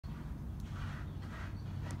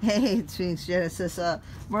Hey, it's Phoenix Genesis.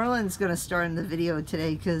 Merlin's going to star in the video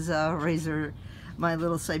today because Razor, my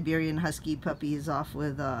little Siberian Husky puppy, is off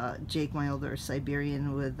with Jake, my older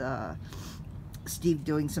Siberian, with Steve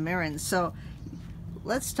doing some errands. So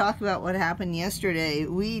let's talk about what happened yesterday.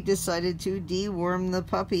 We decided to deworm the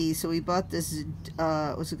puppy. So we bought this,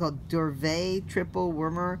 what's it called? Dewormed triple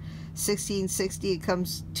wormer, 1660. It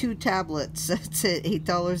comes 2 tablets. That's it,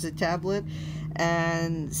 $8 a tablet.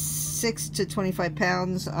 And 6 to 25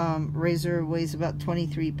 pounds. Razor weighs about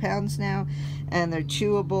 23 pounds now, and they're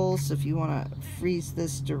chewable, so if you want to freeze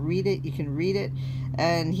this to read it, you can read it.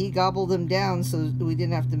 And he gobbled them down, so we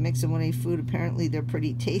didn't have to mix them with any food. Apparently they're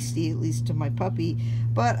pretty tasty, at least to my puppy,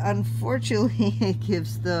 but unfortunately it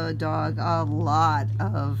gives the dog a lot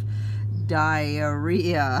of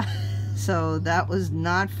diarrhea. So that was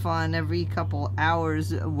not fun. Every couple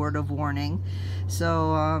hours, a word of warning.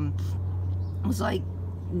 So it was like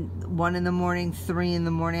 1 in the morning, 3 in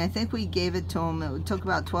the morning. I think we gave it to him. It took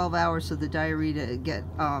about 12 hours for the diarrhea to get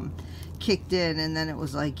kicked in, and then it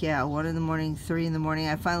was like, yeah, 1 in the morning, 3 in the morning.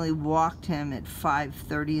 I finally walked him at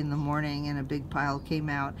 5:30 in the morning, and a big pile came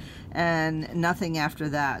out, and nothing after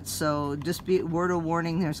that. So just be word of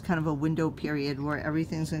warning, there's kind of a window period where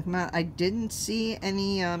everything's gonna come out. I didn't see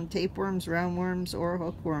any tapeworms, roundworms, or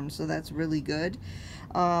hookworms, so that's really good.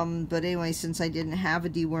 But anyway, since I didn't have a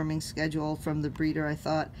deworming schedule from the breeder, I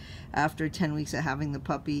thought after 10 weeks of having the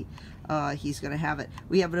puppy, he's going to have it.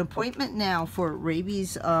 We have an appointment now for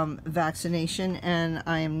rabies vaccination, and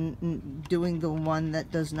I am doing the one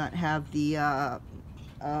that does not have the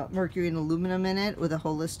mercury and aluminum in it, with a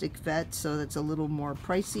holistic vet, so that's a little more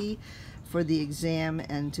pricey for the exam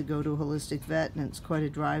and to go to a holistic vet, and it's quite a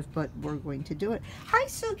drive, but we're going to do it. Hi,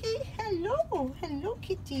 Suki. Hello. Hello,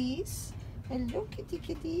 kitties. Hello,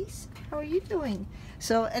 kitties. How are you doing?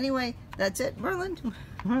 So anyway, that's it. Merlin,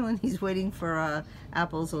 he's waiting for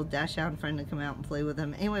Apple's old dash hound friend to come out and play with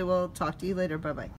him. Anyway, we'll talk to you later. Bye-bye.